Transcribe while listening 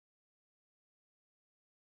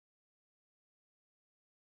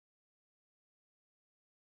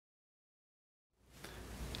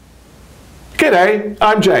G'day,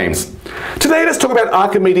 I'm James. Today let's talk about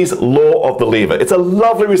Archimedes' Law of the Lever. It's a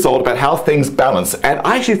lovely result about how things balance, and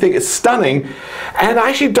I actually think it's stunning, and I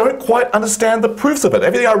actually don't quite understand the proofs of it.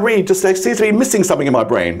 Everything I read just seems to be missing something in my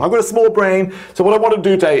brain. I've got a small brain, so what I want to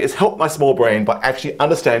do today is help my small brain by actually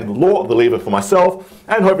understanding the Law of the Lever for myself,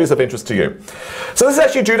 and hopefully it's of interest to you. So this is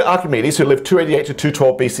actually due to Archimedes, who lived 288 to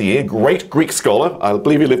 212 BCE, a great Greek scholar. I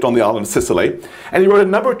believe he lived on the island of Sicily, and he wrote a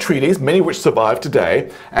number of treatises, many of which survive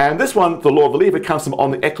today, and this one, the Law of the Lever, comes from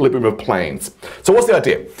On the Equilibrium of Planes. So what's the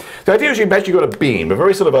idea? The idea is you imagine you've got a beam, a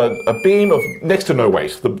very sort of a beam of next to no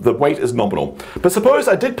weight. The weight is nominal. But suppose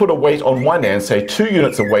I did put a weight on one end, say 2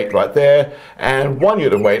 units of weight right there, and 1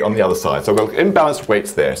 unit of weight on the other side. So I've got imbalanced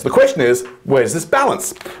weights there. So the question is, where's this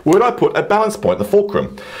balance? Where do I put a balance point, the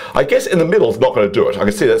fulcrum? I guess in the middle is not going to do it. I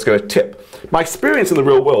can see that's going to tip. My experience in the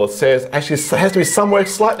real world says actually it has to be somewhere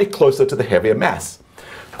slightly closer to the heavier mass.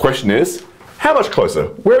 The question is, how much closer?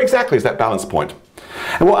 Where exactly is that balance point?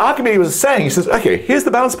 And what Archimedes was saying, he says, okay, here's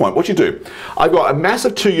the balance point. What you do? I've got a mass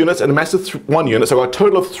of 2 units and a mass of 1 unit, so I've got a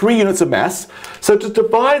total of 3 units of mass. So to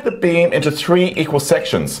divide the beam into 3 equal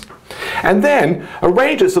sections. And then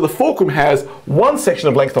arrange it so the fulcrum has 1 section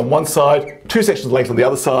of length on one side, 2 sections of length on the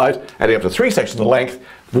other side, adding up to 3 sections of length.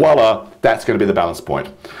 Voila, that's going to be the balance point.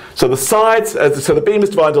 So the sides, so the beam is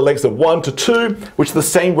divided into lengths of 1 to 2, which is the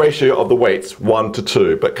same ratio of the weights, 1 to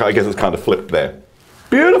 2. But I guess it's kind of flipped there.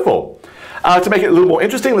 Beautiful. To make it a little more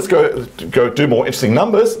interesting, let's go do more interesting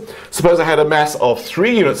numbers. Suppose I had a mass of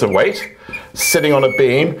 3 units of weight sitting on a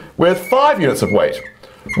beam with 5 units of weight.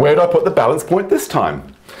 Where do I put the balance point this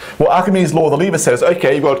time? Well, Archimedes' Law of the Lever says,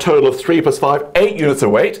 okay, you've got a total of 3 plus 5, 8 units of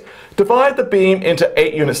weight. Divide the beam into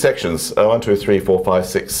 8 unit sections. 1, 2, 3, 4, 5,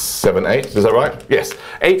 6, 7, 8. Is that right? Yes.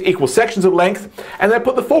 8 equal sections of length. And then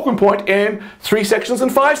put the fulcrum point in 3 sections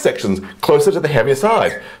and 5 sections, closer to the heavier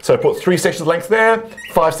side. So put 3 sections of length there,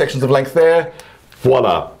 5 sections of length there.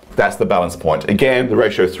 Voila. That's the balance point. Again, the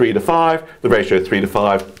ratio 3 to 5, the ratio 3 to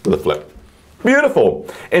 5 with a flip. Beautiful.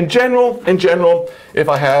 In general, if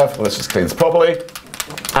I have, let's just clean this properly,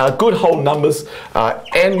 good whole numbers,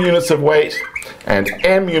 n units of weight and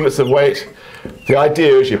m units of weight. The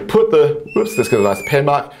idea is you put the, whoops, let's get a nice pen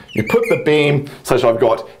mark, you put the beam such that I've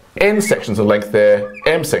got n sections of length there,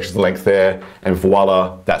 m sections of length there, and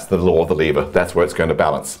voila, that's the law of the lever. That's where it's going to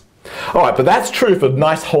balance. All right, but that's true for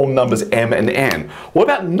nice whole numbers m and n. What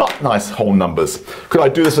about not nice whole numbers? Could I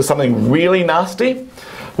do this for something really nasty?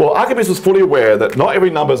 Well, Archimedes was fully aware that not every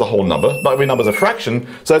number is a whole number, not every number is a fraction,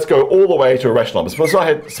 so let's go all the way to a rational number. Suppose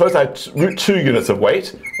I had root 2 units of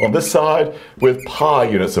weight on this side with pi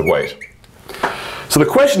units of weight. So the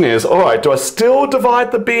question is, all right, do I still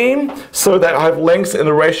divide the beam so that I have lengths in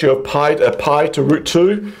the ratio of pi to root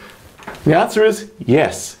 2? The answer is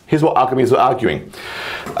yes. Here's what Archimedes was arguing.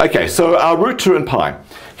 Okay, so root 2 and pi.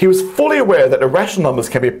 He was fully aware that irrational numbers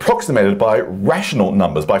can be approximated by rational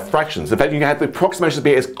numbers, by fractions. In fact, you can have the approximations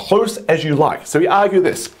be as close as you like. So we argue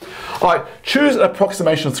this. All right, choose an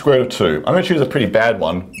approximation of the square root of 2. I'm going to choose a pretty bad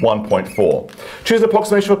one, 1.4. Choose an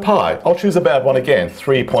approximation of pi. I'll choose a bad one again,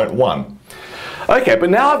 3.1. Okay, but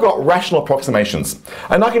now I've got rational approximations.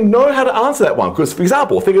 And I can know how to answer that one. Because, for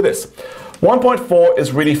example, figure this. 1.4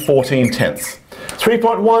 is really 14 tenths.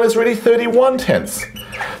 3.1 is really 31 tenths.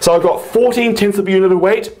 So I've got 14 tenths of a unit of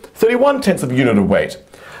weight, 31 tenths of a unit of weight.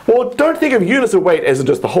 Well, don't think of units of weight as in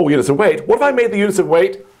just the whole units of weight. What if I made the units of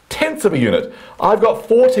weight tenths of a unit? I've got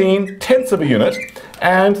 14 tenths of a unit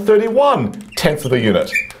and 31 tenths of a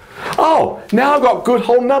unit. Oh, now I've got good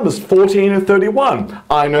whole numbers, 14 and 31.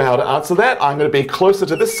 I know how to answer that. I'm going to be closer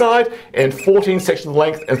to this side in 14 sections of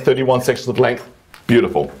length and 31 sections of length.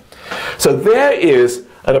 Beautiful. So there is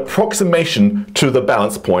an approximation to the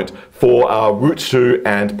balance point for root 2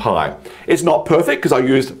 and pi. It's not perfect because I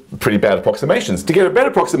used pretty bad approximations. To get a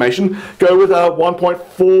better approximation, go with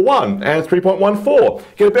 1.41 and 3.14.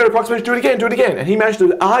 Get a better approximation, do it again. And he managed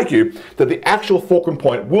to argue that the actual fulcrum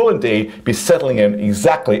point will indeed be settling in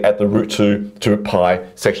exactly at the root 2 to pi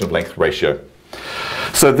section of length ratio.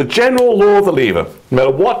 So the general law of the lever, no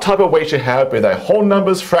matter what type of weight you have, be they whole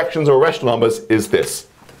numbers, fractions, or rational numbers, is this.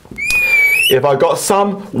 If I've got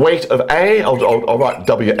some weight of A, I'll write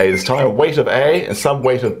WA this time, weight of A and some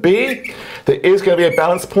weight of B, there is going to be a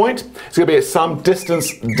balance point. It's going to be at some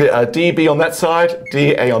distance dB on that side,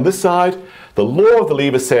 dA on this side. The law of the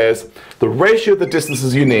lever says the ratio of the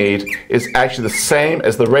distances you need is actually the same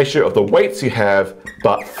as the ratio of the weights you have,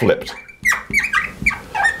 but flipped.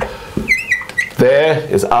 There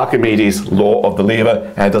is Archimedes' law of the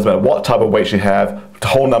lever, and it doesn't matter what type of weight you have,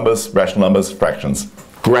 whole numbers, rational numbers, fractions.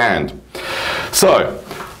 Grand. So,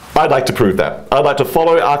 I'd like to prove that. I'd like to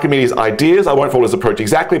follow Archimedes' ideas. I won't follow his approach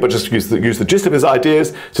exactly, but just use the gist of his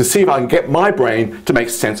ideas to see if I can get my brain to make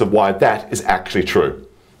sense of why that is actually true.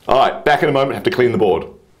 All right, back in a moment, have to clean the board.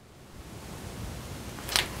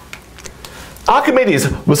 Archimedes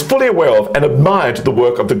was fully aware of and admired the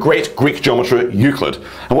work of the great Greek geometer Euclid.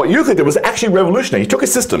 And what Euclid did was actually revolutionary. He took a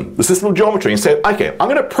system, the system of geometry, and said, okay, I'm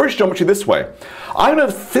going to approach geometry this way. I'm going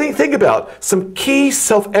to think about some key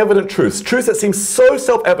self-evident truths that seem so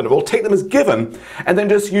self-evident. We'll take them as given and then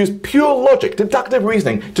just use pure logic, deductive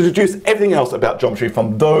reasoning to deduce everything else about geometry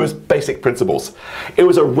from those basic principles. It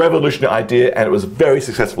was a revolutionary idea and it was a very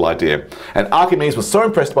successful idea. And Archimedes was so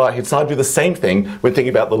impressed by it, he decided to do the same thing when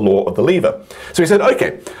thinking about the law of the lever. So he said,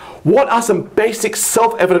 okay, what are some basic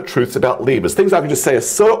self-evident truths about levers? Things I can just say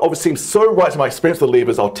seem so right to my experience with the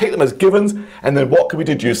levers, I'll take them as givens, and then what can we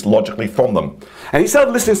deduce logically from them? And he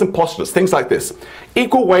started listing some postulates, things like this.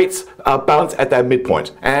 Equal weights are balanced at their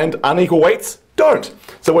midpoint, and unequal weights don't.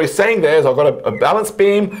 So what he's saying there is I've got a balanced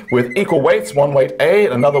beam with equal weights, one weight A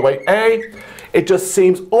and another weight A. It just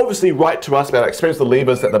seems obviously right to us about our experience with the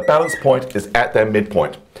levers that the balance point is at their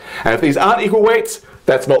midpoint. And if these aren't equal weights,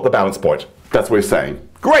 that's not the balance point. That's what he's saying.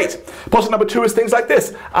 Great. Postulate number 2 is things like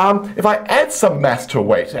this. If I add some mass to a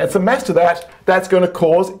weight, add some mass to that, that's going to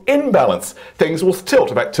cause imbalance. Things will tilt.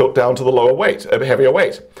 In fact, tilt down to the lower weight, a heavier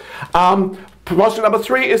weight. Postulate number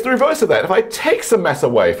 3 is the reverse of that. If I take some mass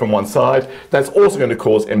away from one side, that's also going to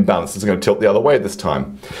cause imbalance. It's going to tilt the other way this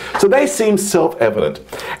time. So they seem self-evident.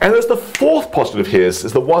 And there's the 4th postulate of his,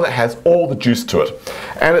 is the one that has all the juice to it.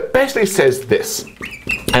 And it basically says this.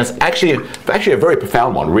 And it's actually a very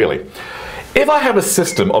profound one, really. If I have a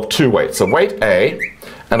system of 2 weights, a weight A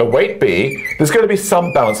and a weight B, there's going to be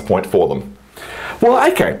some balance point for them.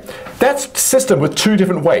 Well, okay, that's a system with 2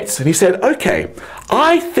 different weights. And he said, okay,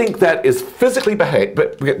 I think that is going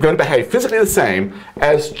to behave physically the same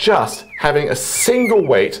as just having a single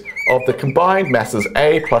weight of the combined masses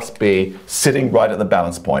A plus B sitting right at the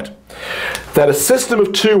balance point. That a system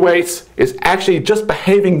of 2 weights is actually just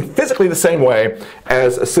behaving physically the same way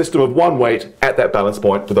as a system of 1 weight at that balance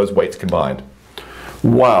point with those weights combined.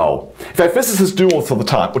 Wow. In fact, physicists do this all the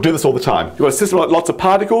time. We'll do this all the time. You've got a system with lots of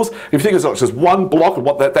particles. If you think it's not just one block and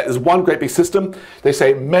that is one great big system, they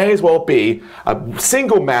say it may as well be a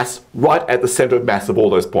single mass right at the center of mass of all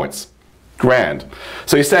those points. Grand.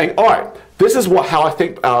 So you're saying, all right, this is how I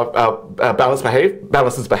think our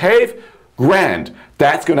balances behave. Grand.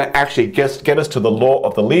 That's going to actually get us to the law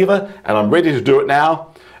of the lever, and I'm ready to do it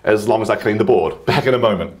now, as long as I clean the board. Back in a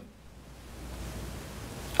moment.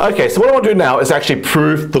 Okay, so what I want to do now is actually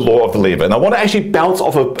prove the law of the lever. And I want to actually bounce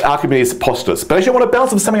off of Archimedes' postulates. But actually I want to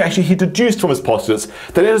bounce off something actually he deduced from his postulates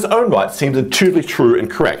that in his own right seems intuitively true and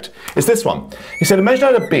correct. It's this one. He said, imagine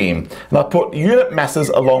I had a beam, and I put unit masses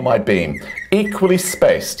along my beam, equally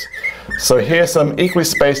spaced. So here's some equally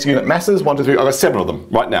spaced unit masses, 1, 2, 3, I've got 7 of them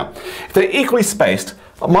right now. If they're equally spaced,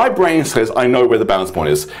 my brain says I know where the balance point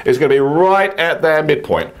is. It's going to be right at their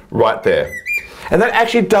midpoint, right there. And that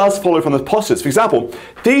actually does follow from the postulates. For example,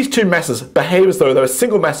 these 2 masses behave as though they're a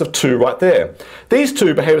single mass of 2 right there. These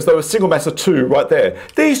 2 behave as though a single mass of 2 right there.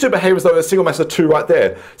 These 2 behave as though a single mass of 2 right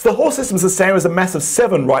there. So the whole system is the same as a mass of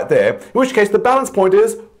 7 right there, in which case the balance point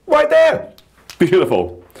is right there.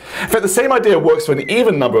 Beautiful. In fact, the same idea works for an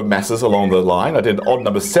even number of masses along the line. I did an odd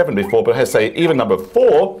number 7 before, but it has, say, even number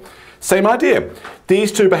 4. Same idea.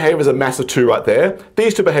 These 2 behave as a mass of 2 right there.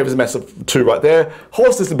 These 2 behave as a mass of 2 right there.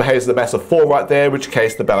 Whole system behaves as a mass of 4 right there, in which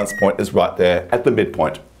case the balance point is right there at the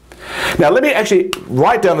midpoint. Now let me actually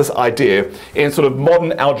write down this idea in sort of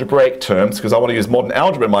modern algebraic terms, because I want to use modern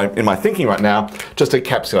algebra in my thinking right now just to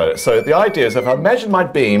encapsulate it. So the idea is if I imagine my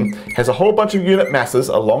beam has a whole bunch of unit masses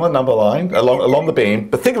along a number line, along the beam,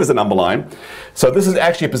 but think of it as a number line. So this is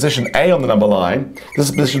actually position A on the number line. This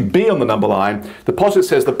is position B on the number line. The postulate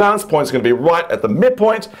says the balance point is going to be right at the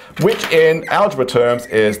midpoint, which in algebra terms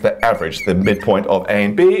is the average. The midpoint of A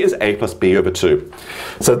and B is A plus B over 2.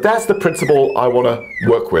 So that's the principle I want to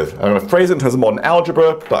work with. I'm going to phrase it in terms of modern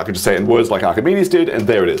algebra, but I could just say it in words like Archimedes did, and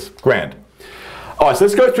there it is. Grand. Alright, so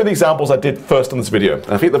let's go through the examples I did first on this video.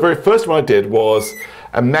 And I think the very first one I did was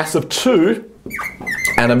a mass of 2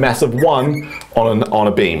 and a mass of 1 on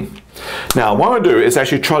a beam. Now, what I'm going to do is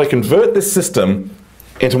actually try to convert this system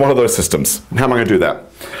into one of those systems. How am I going to do that?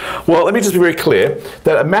 Well, let me just be very clear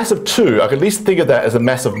that a mass of 2, I could at least think of that as a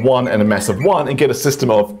mass of 1 and a mass of 1 and get a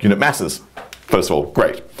system of unit masses. First of all,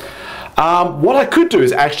 great. What I could do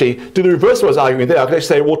is actually do the reverse of what I was arguing there. I could actually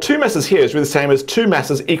say, well, 2 masses here is really the same as 2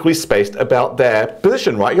 masses equally spaced about their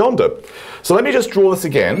position right yonder. So let me just draw this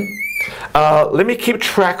again. let me keep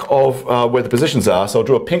track of where the positions are. So I'll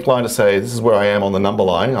draw a pink line to say this is where I am on the number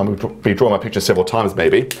line. I'm going to be drawing my picture several times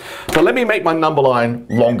maybe. But let me make my number line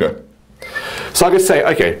longer. So I could say,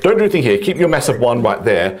 okay, don't do anything here. Keep your mass of 1 right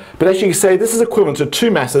there. But actually you say this is equivalent to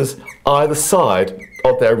 2 masses either side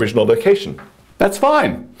of their original location. That's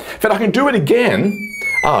fine. In fact, I can do it again.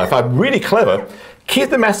 If I'm really clever,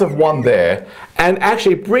 keep the mass of 1 there and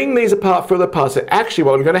actually bring these apart further apart. So actually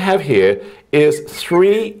what I'm going to have here is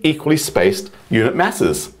 3 equally spaced unit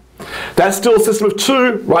masses. That's still a system of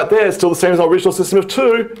 2 right there. It's still the same as our original system of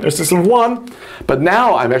 2 and a system of 1. But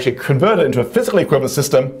now I'm actually converted into a physically equivalent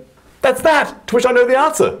system. That's that, to which I know the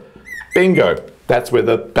answer. Bingo. That's where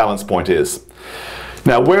the balance point is.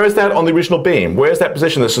 Now, where is that on the original beam? Where's that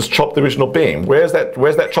position that's just chopped the original beam? Where's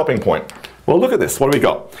that chopping point? Well, look at this. What do we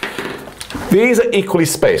got? These are equally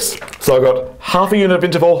spaced. So I've got half a unit of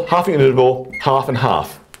interval, half a unit of interval, half and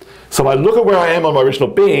half. So if I look at where I am on my original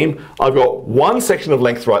beam, I've got 1 section of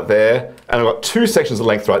length right there, and I've got 2 sections of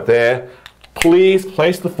length right there. Please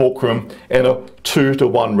place the fulcrum in a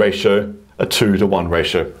 2-to-1 ratio, a 2-to-1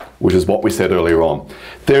 ratio, which is what we said earlier on.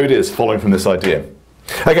 There it is, following from this idea.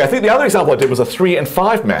 Okay, I think the other example I did was a 3 and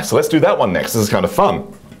 5 mass, so let's do that one next. This is kind of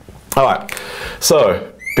fun. All right,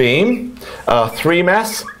 so beam, 3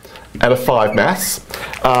 mass, and a 5 mass.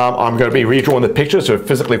 I'm going to be redrawing the pictures to a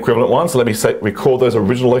physically equivalent one, so let me record those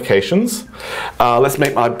original locations. Let's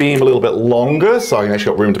make my beam a little bit longer so I can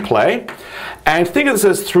actually got room to play. And think of this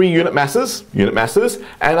as 3 unit masses,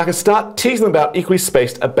 and I can start teasing them about equally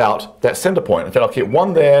spaced about that center point. In fact, I'll keep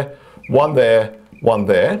 1 there, 1 there, 1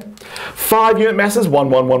 there. 5 unit masses, 1,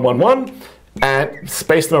 1, 1, 1, 1, and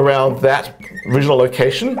space them around that original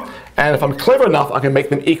location. And if I'm clever enough, I can make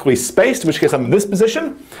them equally spaced, in which case I'm in this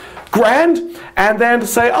position. Grand. And then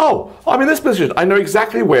say, oh, I'm in this position. I know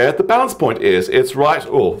exactly where the balance point is. It's right,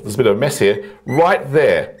 oh, there's a bit of a mess here, right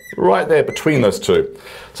there between those two.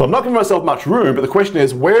 So I'm not giving myself much room, but the question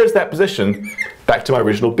is, where is that position back to my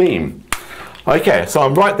original beam? Okay, so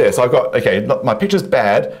I'm right there. So I've got, okay, my picture's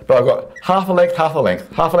bad, but I've got half a length, half a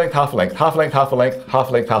length, half a length, half a length, half a length, half a length, half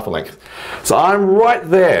a length, half a length. So I'm right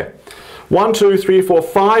there. 1, 2, 3, 4,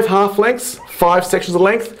 5 half lengths, 5 sections of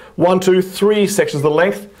length, 1, 2, 3 sections of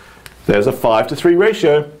length. There's a 5-to-3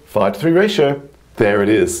 ratio, 5-to-3 ratio. There it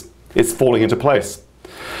is. It's falling into place.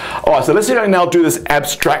 All right, so let's see if I can now do this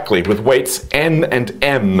abstractly with weights N and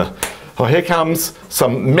M. Oh, here comes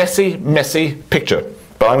some messy picture,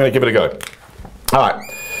 but I'm going to give it a go. All right,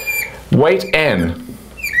 weight N,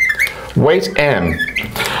 weight M.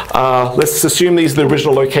 Let's assume these are the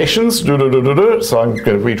original locations. So I'm going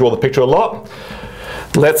to redraw the picture a lot.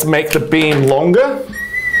 Let's make the beam longer.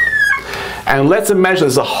 And let's imagine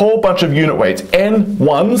there's a whole bunch of unit weights.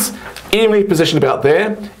 N1s evenly positioned about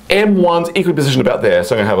there. M1s equally positioned about there.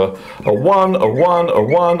 So I'm going to have a 1, a 1, a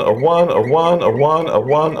 1, a 1, a 1, a 1, a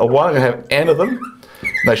 1, a 1. I'm going to have N of them.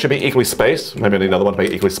 They should be equally spaced. Maybe I need another one to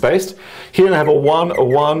be equally spaced. Here I have a 1, a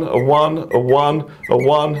 1, a 1, a 1, a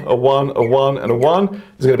 1, a 1, a 1, and a 1.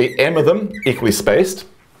 There's going to be M of them equally spaced.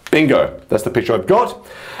 Bingo. That's the picture I've got.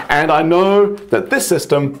 And I know that this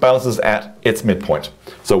system balances at its midpoint.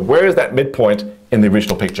 So where is that midpoint in the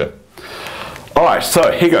original picture? All right,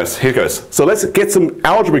 so here goes. So let's get some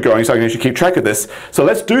algebra going so I can actually keep track of this. So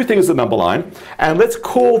let's do things as a number line, and let's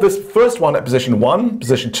call this first one at position 1,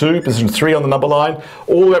 position 2, position 3 on the number line,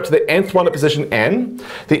 all the way up to the nth one at position n.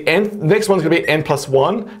 The next one's going to be n plus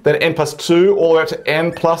 1, then n plus 2, all the way up to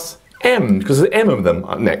n plus m, because there's m of them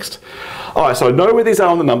next. All right, so I know where these are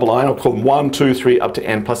on the number line. I'll call them 1, 2, 3, up to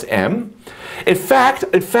n plus m. In fact,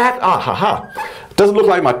 it doesn't look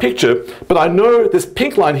like my picture, but I know this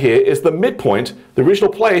pink line here is the midpoint, the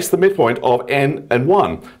original place, the midpoint of n and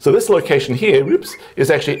 1. So this location here, whoops,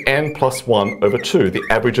 is actually n plus 1 over 2, the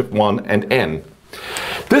average of 1 and n.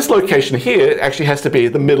 This location here actually has to be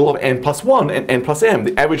the middle of n plus 1 and n plus m,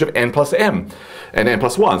 the average of n plus m and n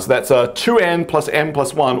plus 1. So that's 2n plus m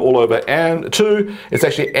plus 1 all over n 2. It's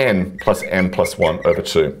actually n plus m plus 1 over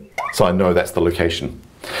 2. So I know that's the location.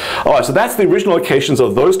 All right, so that's the original locations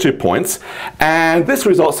of those 2 points. And this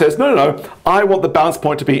result says, no, I want the balance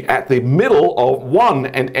point to be at the middle of 1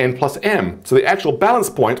 and n plus m. So the actual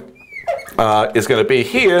balance point is going to be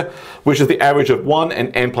here, which is the average of 1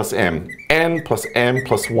 and n plus m. n plus m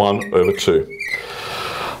plus 1 over 2.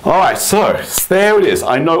 All right, so there it is.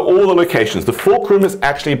 I know all the locations. The fulcrum is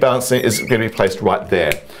actually balancing, is going to be placed right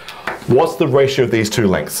there. What's the ratio of these 2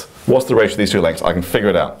 lengths? What's the ratio of these 2 lengths? I can figure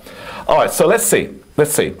it out. All right, so let's see. I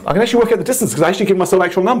can actually work out the distance because I actually give myself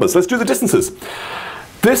actual numbers. Let's do the distances.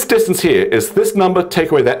 This distance here is this number,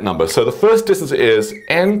 take away that number. So the first distance is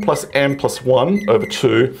n plus 1 over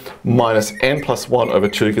 2 minus n plus 1 over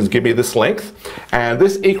 2 can give me this length. And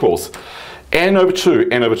this equals n over 2,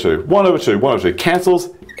 1 over 2, 1 over 2, cancels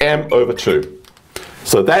m over 2.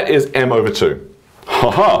 So that is m over 2.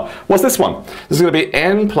 Haha, what's this one? This is going to be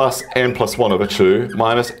n plus 1 over 2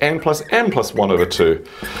 minus n plus 1 over 2.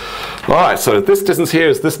 Alright, so this distance here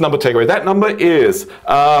is this number, take away that number is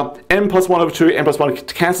n plus 1 over 2, n plus 1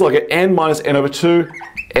 to cancel, I get n minus n over 2,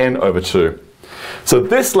 n over 2. So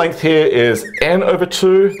this length here is n over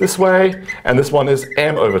 2 this way, and this one is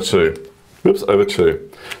m over 2. Oops, over 2.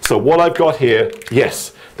 So what I've got here,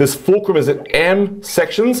 yes, this fulcrum is at m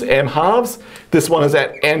sections, m halves. This one is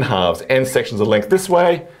at n halves, n sections of length this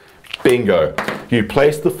way. Bingo. You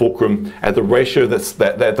place the fulcrum at the ratio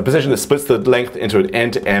the position that splits the length into an n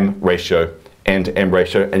to m ratio, and you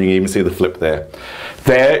can even see the flip there.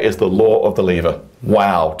 There is the law of the lever.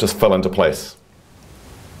 Wow, just fell into place.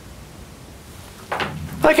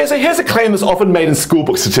 Okay, so here's a claim that's often made in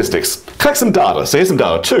schoolbook statistics. Collect some data. So here's some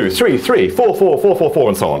data. 2, 3, 3, 4, 4, 4, 4, 4,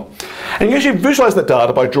 and so on. And you usually visualize that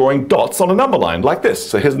data by drawing dots on a number line like this.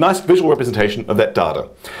 So here's a nice visual representation of that data.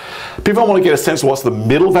 People want to get a sense of what's the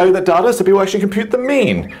middle value of that data, so people actually compute the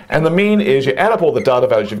mean. And the mean is you add up all the data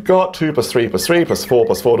values you've got, 2 plus 3 plus 3 plus 4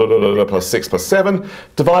 plus 4, plus 6 plus 7,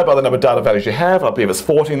 divide by the number of data values you have, I believe it's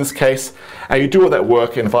 40 in this case, and you do all that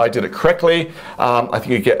work, and if I did it correctly, I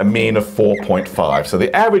think you get a mean of 4.5. So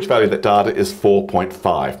the average value of that data is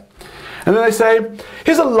 4.5. And then they say,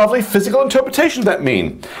 here's a lovely physical interpretation of that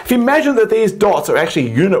mean. If you imagine that these dots are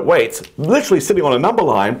actually unit weights, literally sitting on a number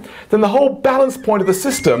line, then the whole balance point of the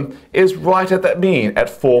system is right at that mean, at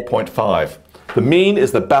 4.5. The mean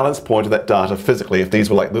is the balance point of that data physically, if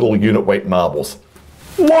these were like little unit weight marbles.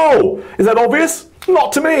 Whoa! Is that obvious?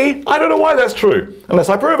 Not to me. I don't know why that's true, unless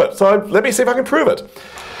I prove it. So let me see if I can prove it.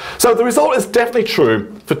 So the result is definitely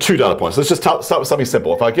true for 2 data points. Let's just start with something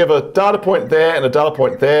simple. If I give a data point there and a data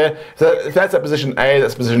point there, so if that's at position A,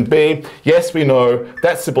 that's position B, yes, we know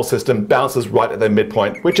that simple system bounces right at their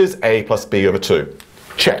midpoint, which is A plus B over 2.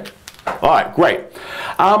 Check. All right, great.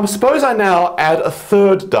 Suppose I now add a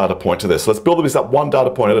third data point to this. Let's build this up one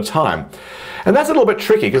data point at a time. And that's a little bit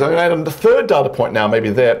tricky because I'm going to add the third data point now,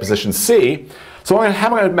 maybe there at position C. So how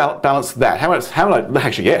am I going to balance that? How am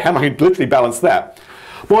I going to literally balance that?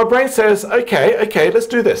 Well, my brain says, okay, let's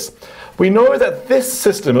do this. We know that this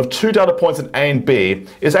system of 2 data points in A and B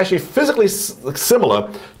is actually physically similar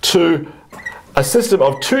to a system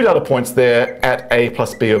of 2 data points there at A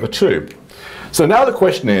plus B over 2. So now the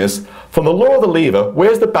question is, from the law of the lever,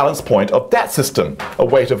 where's the balance point of that system? A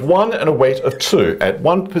weight of 1 and a weight of 2. At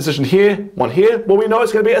one position here, one here, well, we know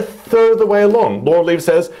it's going to be a third of the way along. Law of the lever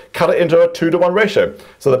says cut it into a 2-to-1 ratio.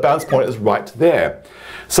 So the balance point is right there.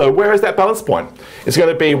 So where is that balance point? It's going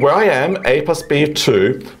to be where I am, A plus B of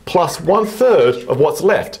 2, plus 1/3 of what's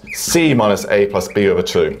left, C minus A plus B over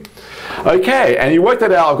 2. Okay, and you work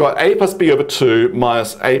that out, I've got A plus B over 2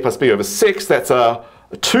 minus A plus B over 6, that's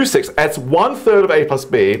 2/6, that's 1/3 of A plus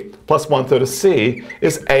B plus 1/3 of C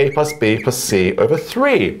is A plus B plus C over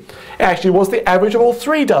 3. It actually was the average of all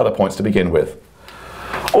 3 data points to begin with.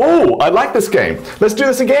 Oh, I like this game. Let's do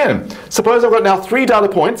this again. Suppose I've got now 3 data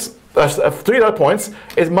points. 3 data points,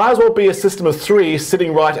 it might as well be a system of 3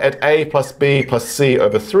 sitting right at A plus B plus C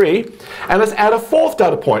over 3. And let's add a 4th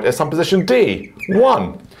data point at some position D,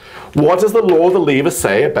 1. What does the law of the lever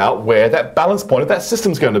say about where that balance point of that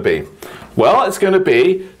system is going to be? Well, it's going to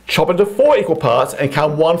be chop into 4 equal parts and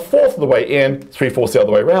count 1/4 of the way in, 3/4 the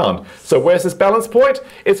other way around. So where's this balance point?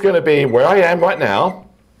 It's going to be where I am right now,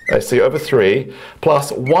 AC over 3,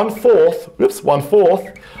 plus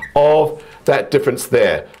 1/4 of that difference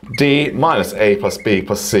there, D minus A plus B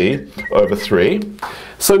plus C over 3.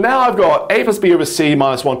 So now I've got A plus B over C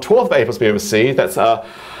minus 1/12 of A plus B over C. That's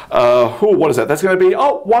what is that? That's going to be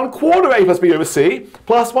 1/4 of A plus B over C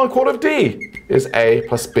plus 1/4 of D is A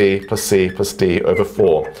plus B plus C plus D over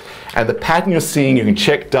 4. And the pattern you're seeing, you can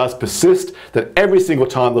check, does persist, that every single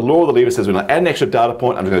time the law of the lever says when I add an extra data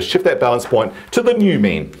point, I'm going to shift that balance point to the new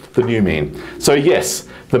mean, So yes,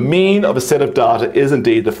 the mean of a set of data is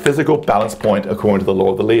indeed the physical balance point according to the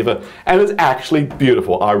law of the lever, and it's actually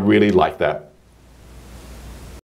beautiful. I really like that.